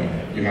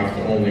component. You have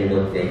to only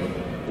work with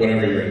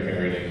whatever you're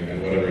inheriting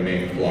and whatever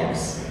named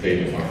blocks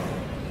they define.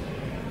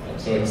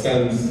 So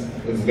extends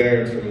is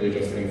there to really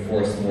just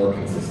enforce more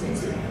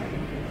consistency.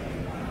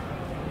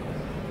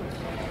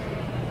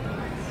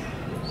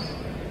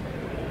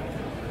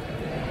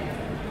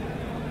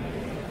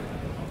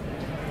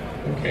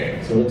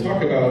 Okay, so we'll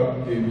talk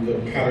about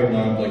the pattern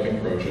lab-like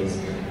approaches.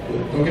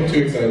 Don't get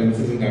too excited, this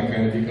isn't that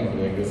kind of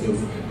decoupling. This is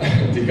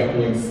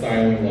decoupling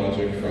styling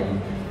logic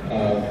from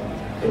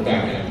the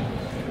back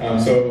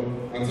end. So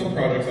on some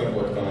projects I've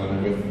worked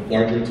on with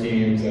larger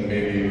teams and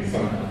maybe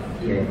some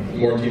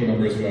more team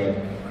members who had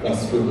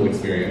less Drupal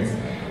experience,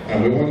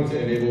 we wanted to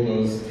enable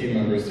those team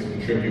members to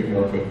contribute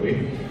more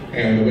quickly.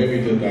 And the way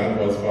we did that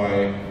was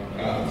by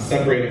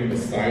separating the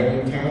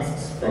styling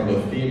tasks from the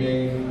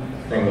theming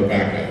from the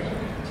back end.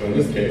 So in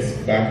this case,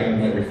 backend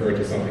might refer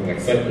to something like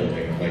site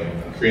building, like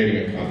creating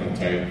a content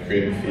type,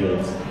 creating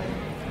fields.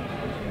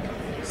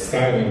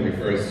 Styling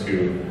refers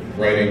to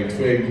writing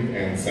Twig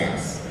and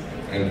Sass.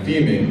 And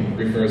theming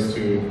refers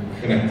to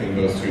connecting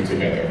those two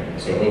together.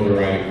 So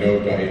overriding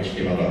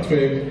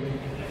node.html.twig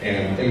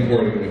and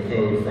importing the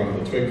code from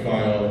the Twig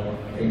file,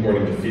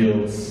 importing the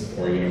fields,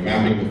 or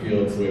mapping the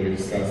fields the way we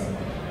discussed,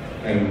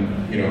 and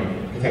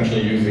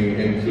potentially using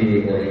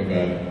include or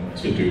embed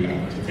to do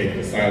that, to take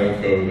the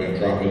styling code and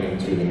drop it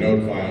into the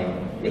node file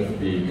with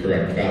the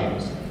correct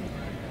values.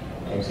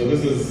 So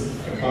this is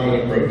a common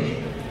approach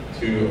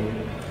to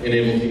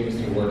enable teams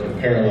to work in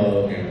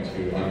parallel and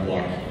to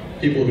unblock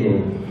people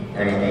who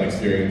are not that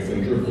experienced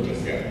in Drupal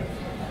just yet.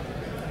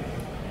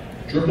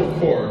 Drupal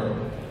core,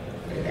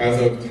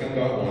 as of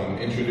 10.1,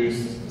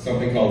 introduced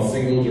something called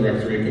single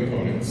directory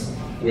components,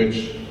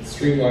 which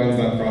streamlines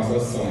that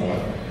process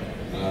somewhat.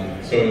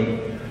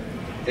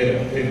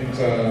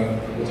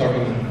 We'll talk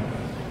on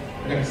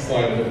the next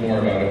slide a bit more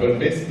about it, but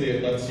basically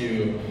it lets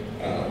you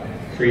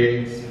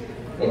create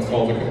what's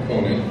called a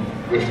component,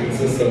 which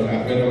consists of,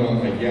 at minimum,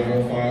 a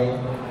YAML file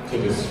to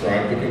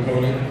describe the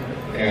component,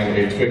 and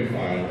a Twig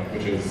file,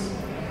 which is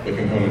the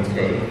component's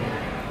code.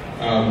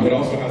 It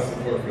also has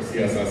support for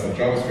CSS and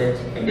JavaScript,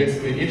 and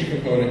basically each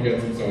component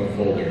gets its own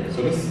folder.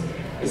 So this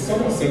is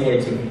somewhat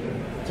similar to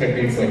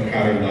techniques like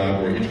Pattern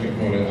Lab, where each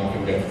component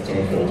often gets its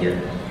own folder.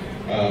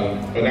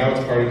 But now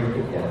it's part of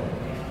Drupal core.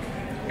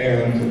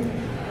 And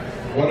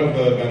one of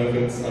the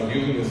benefits of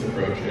using this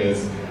approach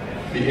is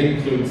the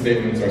include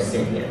statements are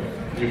simpler.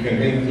 You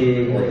can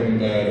include or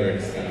embed or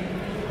extend.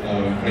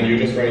 And you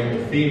just write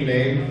the theme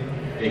name,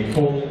 a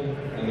colon,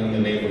 and then the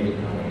name of the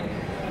component.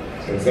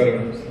 So instead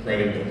of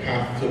writing the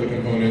path to the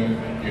component,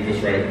 you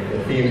just write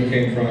the theme it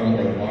came from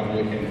or the module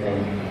it came from,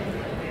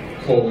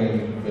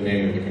 colon, the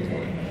name of the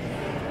component.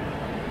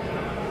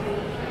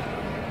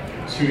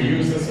 To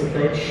use this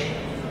approach,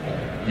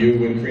 you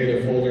would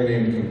create a folder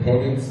named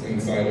components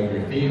inside of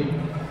your theme,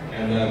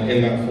 and then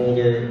in that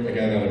folder,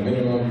 again at a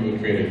minimum, you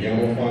would create a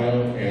YAML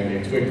file and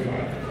a Twig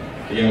file.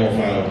 The YAML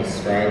file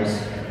describes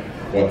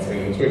what's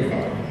in the Twig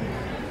file.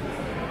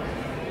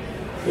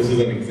 This is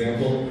an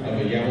example of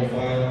a YAML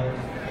file,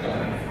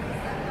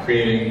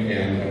 creating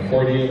an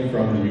accordion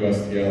from the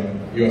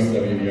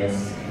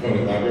USWDS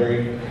component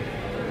library.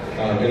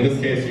 In this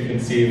case, you can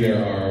see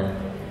there are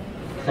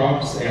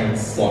props and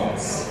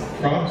slots.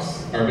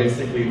 Props are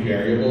basically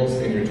variables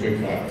in your Twig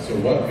file. So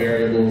what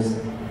variables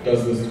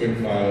does this Twig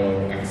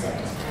file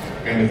accept?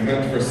 And it's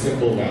meant for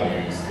simple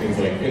values, things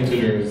like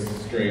integers,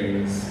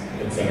 strings,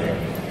 etc.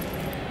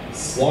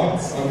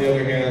 Slots, on the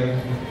other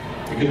hand,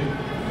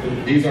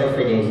 these are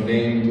for those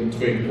named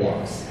Twig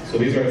blocks. So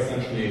these are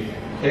essentially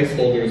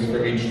placeholders for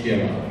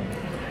HTML.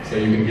 So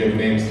you can give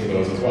names to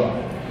those as well.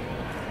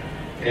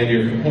 And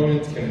your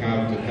components can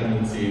have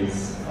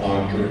dependencies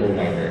on Drupal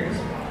libraries.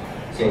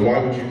 So why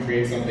would you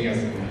create something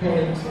as a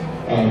component?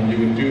 You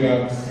would do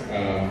that,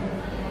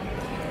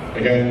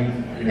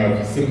 again, you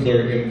have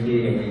simpler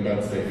include and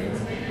embed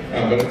statements.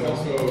 But it's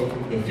also,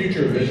 the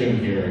future vision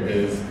here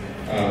is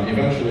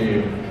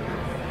eventually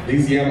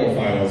these YAML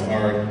files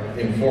are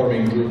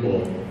informing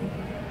Drupal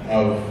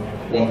of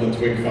what the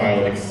Twig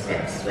file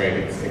expects, right?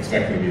 It's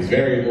expecting these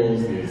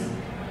variables,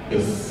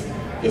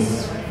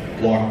 this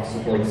block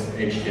supports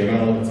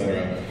HTML,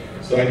 etc.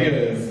 So the idea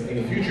is, in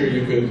the future,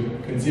 you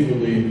could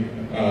conceivably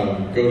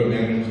go to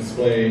Manage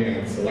Display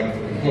and select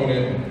the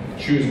component,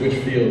 choose which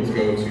fields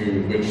go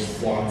to which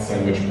slots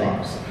and which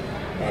props.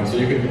 So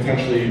you could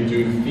potentially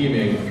do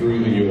theming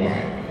through the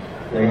UI.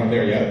 We're not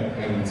there yet,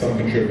 and some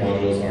contrib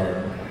modules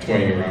are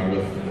toying around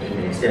with,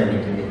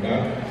 experimenting with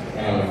that.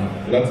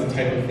 But that's the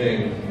type of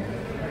thing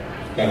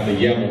that the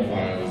YAML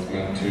file is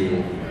meant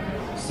to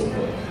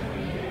support.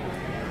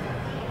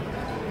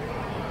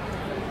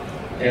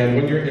 And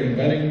when you're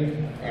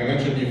embedding, I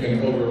mentioned you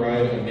can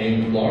override a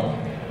named block.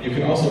 You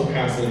can also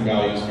pass in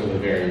values for the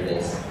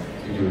variables.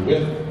 You do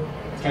with,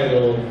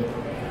 title,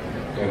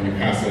 and you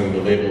pass in the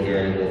label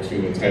variable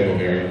to the title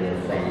variable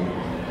from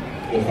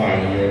the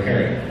file you're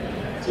inheriting.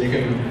 So you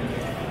can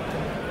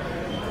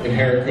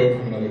inherit code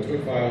from another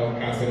Twig file,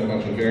 pass in a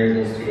bunch of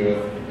variables to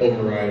it,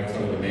 override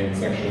some of the named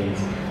sections,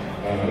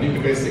 and you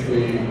can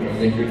basically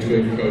make your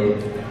Twig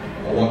code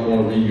a lot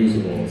more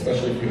reusable,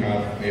 especially if you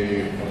have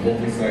maybe a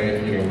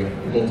multi-site,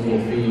 with multiple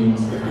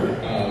themes,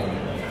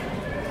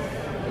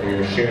 or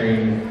you're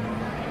sharing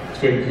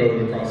Twig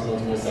code across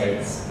multiple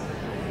sites.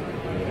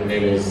 It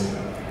enables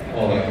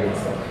all that good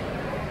stuff.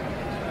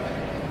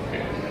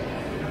 Okay.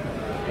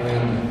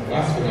 And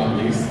last but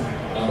not least,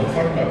 let's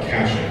talk about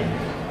caching.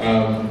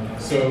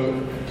 So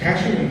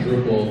caching in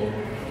Drupal,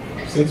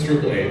 since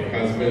Drupal 8,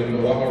 has been a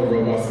lot more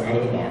robust out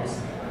of the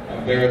box.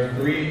 There are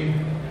 3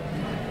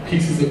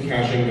 pieces of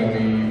caching that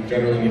we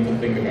generally need to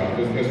think about.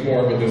 There's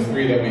more, but there's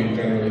 3 that we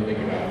generally think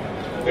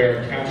about. There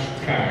are cache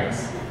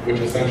tags, which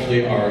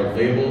essentially are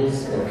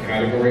labels or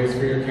categories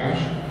for your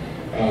cache.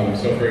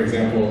 So for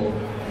example,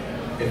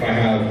 if I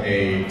have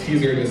a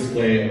teaser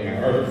display of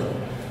my article,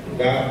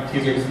 that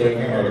teaser display of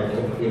my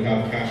article would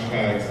have cache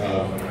tags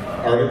of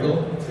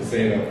article, to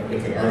say that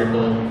it's an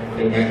article.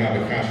 It might have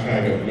a cache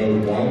tag of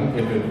node 1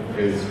 if it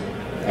is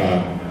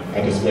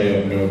a display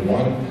of node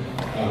 1.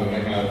 It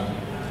might have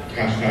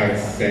cache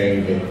tags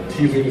saying the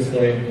teaser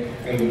display.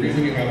 And the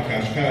reason you have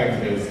cache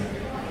tags is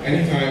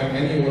anytime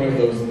any one of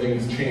those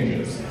things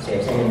changes, so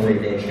if someone were to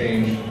go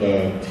change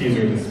the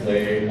teaser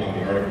display on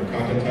the article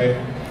content type,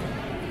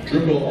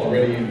 Drupal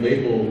already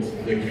labeled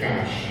the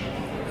cache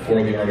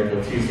for the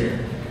article teaser.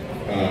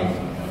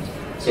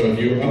 So if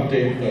you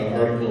update the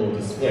article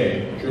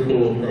display, Drupal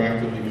will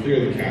proactively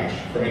clear the cache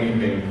for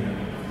anything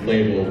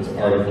labeled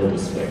article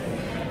display.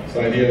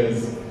 So the idea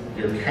is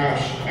your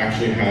cache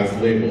actually has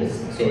labels,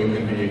 so it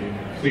can be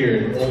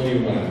cleared only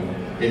when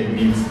it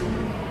needs to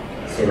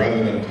be. So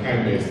rather than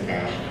time-based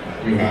cache,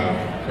 you have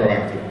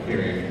proactive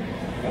clearing.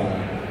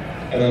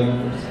 And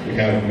then we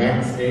have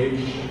max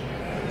age.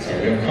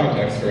 We have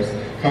context first.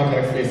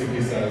 Context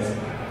basically says,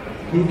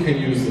 who can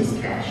use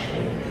this cache?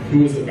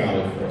 Who is it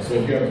valid for? So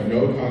if you have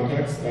no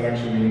context, that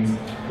actually means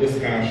this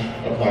cache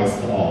applies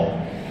to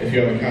all. If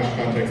you have a cache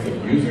context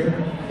of user,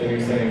 then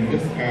you're saying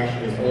this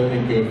cache is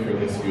only good for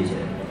this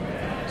user.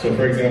 So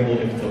for example,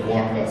 if it's a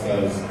block that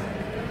says,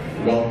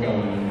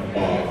 welcome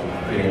Bob,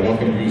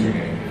 welcome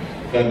username,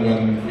 then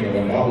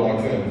when Bob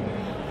logs in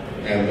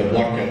and the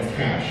block gets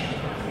cached,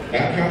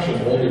 that cache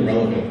is only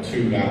relevant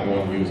to that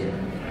one user.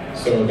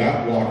 So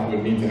that block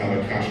would need to have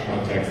a cache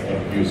context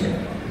of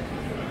user.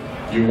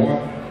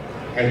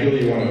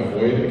 Ideally you want to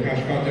avoid a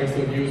cache context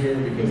of user,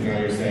 because now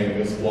you're saying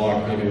this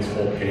block, maybe this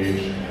whole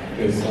page,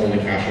 is only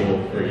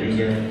cacheable per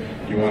user.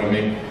 You want to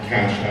make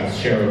cache as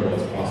shareable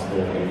as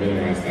possible and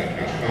minimize that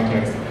cache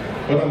context.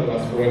 But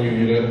nonetheless, for when you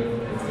need it,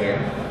 it's there.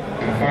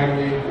 And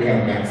finally, we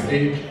have max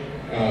age,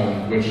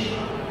 which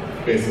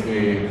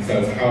basically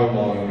says how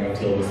long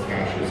until this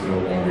cache is no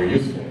longer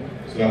useful.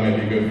 So that might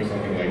be good for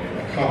something like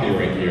a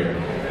copyright year.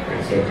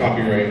 Okay, so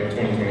copyright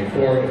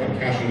 2024, if I'm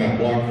caching that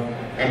block,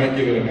 I might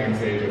give it a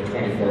max age of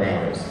 24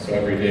 hours. So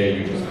every day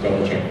you just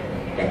double check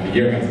that the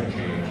year hasn't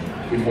changed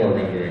before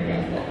rendering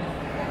that block.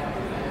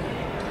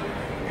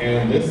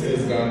 And this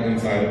is done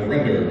inside of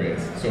render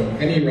arrays. So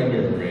any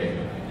render array,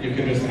 you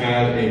can just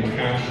add a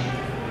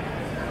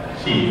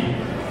cache key,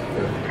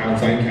 or #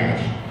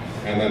 cache,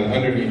 and then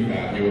underneath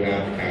that you would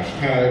add the cache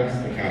tags,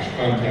 the cache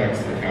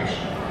context, the cache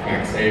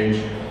max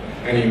age,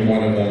 any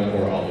one of them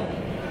or all of them.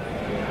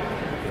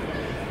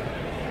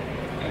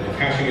 And the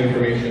caching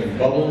information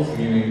bubbles,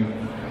 meaning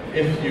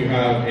if you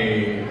have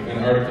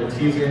an article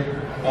teaser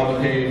on the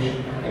page,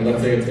 and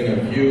let's say it's in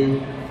a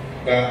view,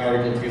 that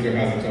article teaser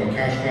has its own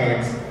cache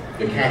tags.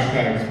 The cache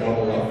tags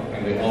bubble up,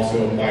 and they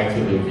also apply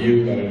to the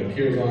view that it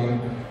appears on.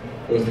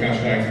 Those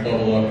cache tags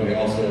bubble up, and they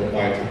also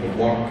apply to the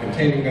block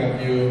containing that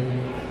view.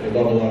 They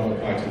bubble up,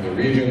 apply to the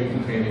region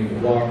containing the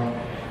block,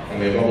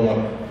 and they bubble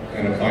up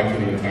and apply to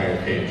the entire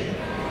page.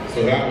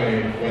 So that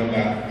way, when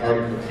that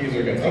article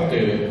teaser gets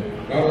updated,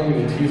 not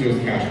only the teaser's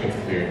cache gets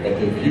cleared, but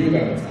the view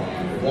that it's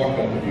on, the block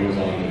that the view is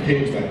on, the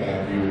page that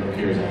that view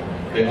appears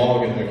on, they all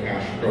get their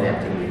cache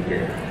proactively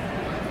cleared.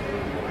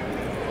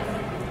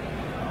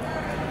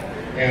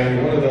 And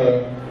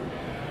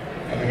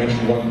I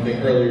mentioned one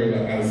thing earlier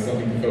that has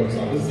something to focus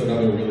on. This is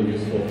another really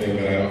useful thing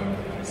that I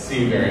don't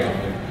see very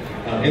often.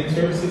 In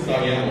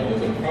services.yaml,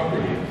 there's a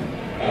property,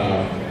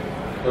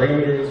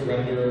 parameters,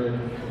 render,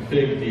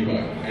 config,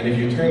 debug. And if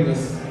you turn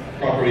this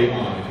property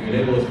on, if you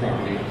enable this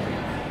property,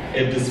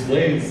 it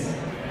displays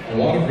a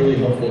lot of really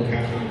helpful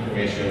caching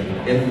information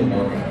in the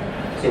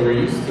markup. So we're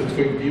used to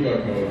Twig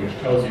debug mode, which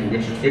tells you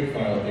which Twig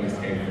file things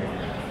came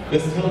from.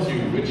 This tells you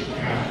which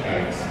cache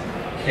tags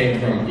came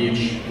from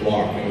each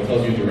block, and it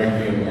tells you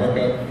directly in the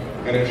markup,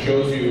 and it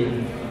shows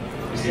you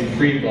see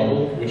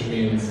pre-bubble, which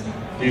means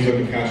these are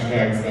the cache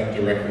tags that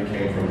directly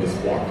came from this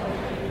block.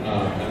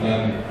 And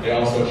then they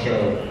also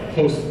show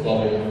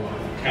post-bubble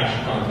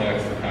cache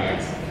context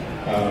tags,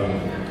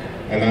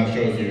 and that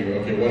shows you,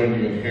 okay, what did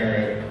you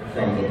inherit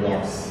from the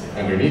blocks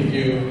underneath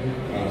you?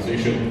 So you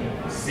should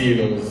see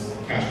those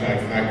cache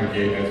tags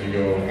aggregate as you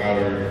go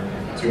outer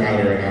to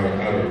outer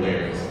and outer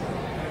layers.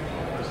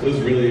 So this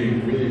is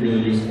really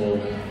useful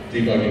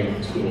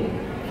debugging tool.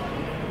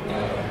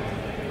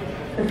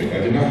 Perfect. I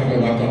did not have my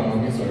laptop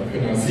on me, so I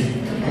could not see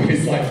how many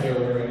slides there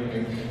were or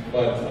anything.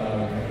 But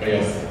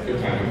yes,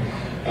 good timing.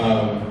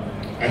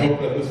 I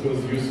hope that this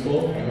was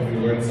useful. I hope you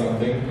learned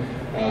something.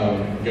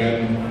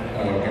 Again,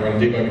 I run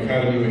Debug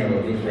Academy. We have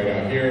a booth right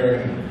out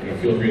here, and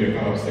feel free to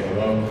come up, say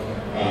hello.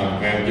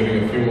 I am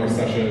giving a few more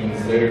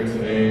sessions later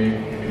today, I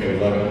think at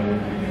 11,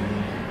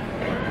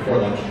 before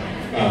lunch.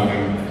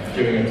 I'm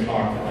giving a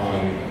talk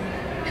on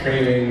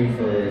training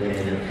for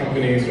your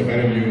company. So if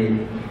any of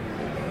you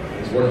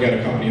is working at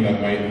a company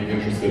that might be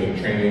interested in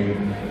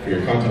training for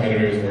your content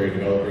editors or your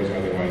developers or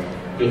otherwise,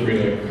 feel free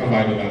to come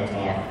by to that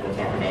talk. We'll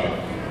talk about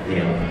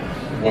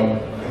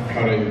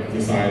how to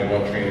decide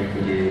what training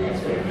to do,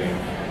 that sort of thing.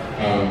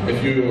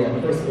 If you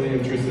are personally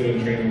interested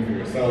in training for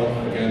yourself,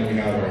 again, we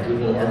have our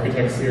Drupal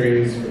Architect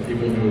series for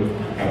people who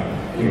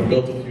have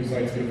built a few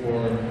sites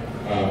before,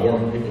 or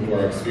for people who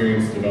are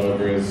experienced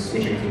developers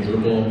switching to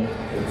Drupal.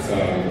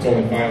 It's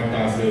only 5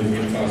 classes,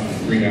 each class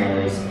is 3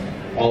 hours.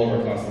 All of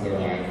our classes are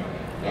live.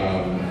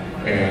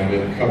 And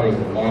it covers a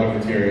lot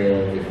of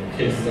material, with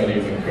case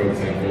studies and code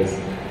samples.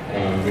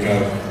 We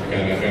have,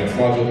 again, advanced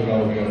module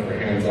development for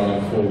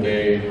hands-on full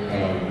day,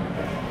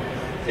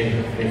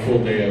 a full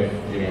day of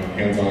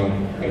hands-on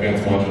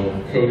advanced module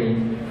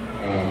coding.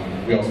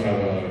 We also have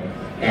a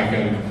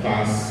back-end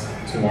class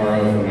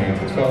tomorrow from 9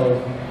 to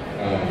 12,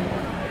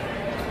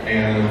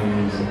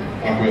 and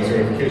Acquia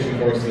certification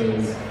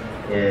courses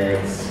where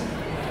it's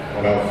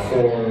about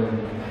 4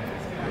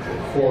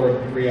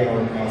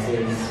 3-hour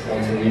classes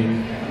once a week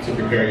to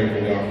prepare you for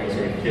the Acquia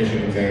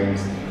certification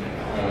exams.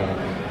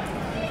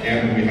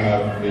 And we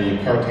have the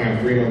part-time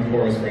 3-month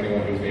course for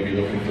anyone who's maybe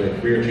looking for a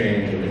career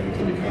change or looking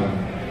to become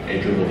a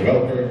Drupal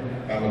developer.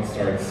 That one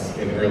starts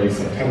in early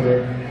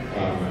September.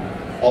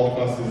 All the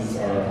classes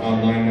are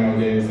online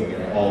nowadays and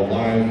they're all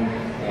live.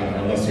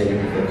 Unless you're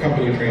looking for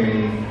company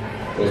training,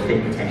 those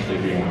could potentially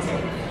be on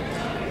site.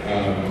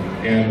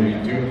 And we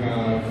do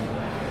have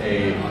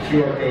a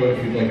QR code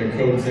if you'd like a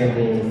code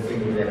sample,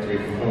 single directory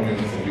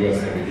components, and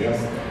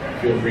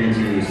USWDS. Feel free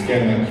to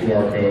scan that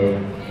QR code.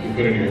 You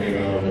put in your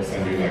email, we'll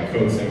send you that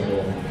code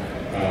sample.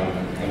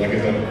 And like I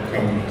said,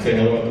 come say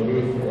hello at the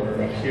booth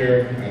or up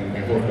here, and I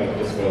hope that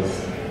this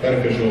was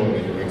beneficial and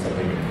that you learned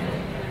something new.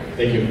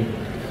 Thank you.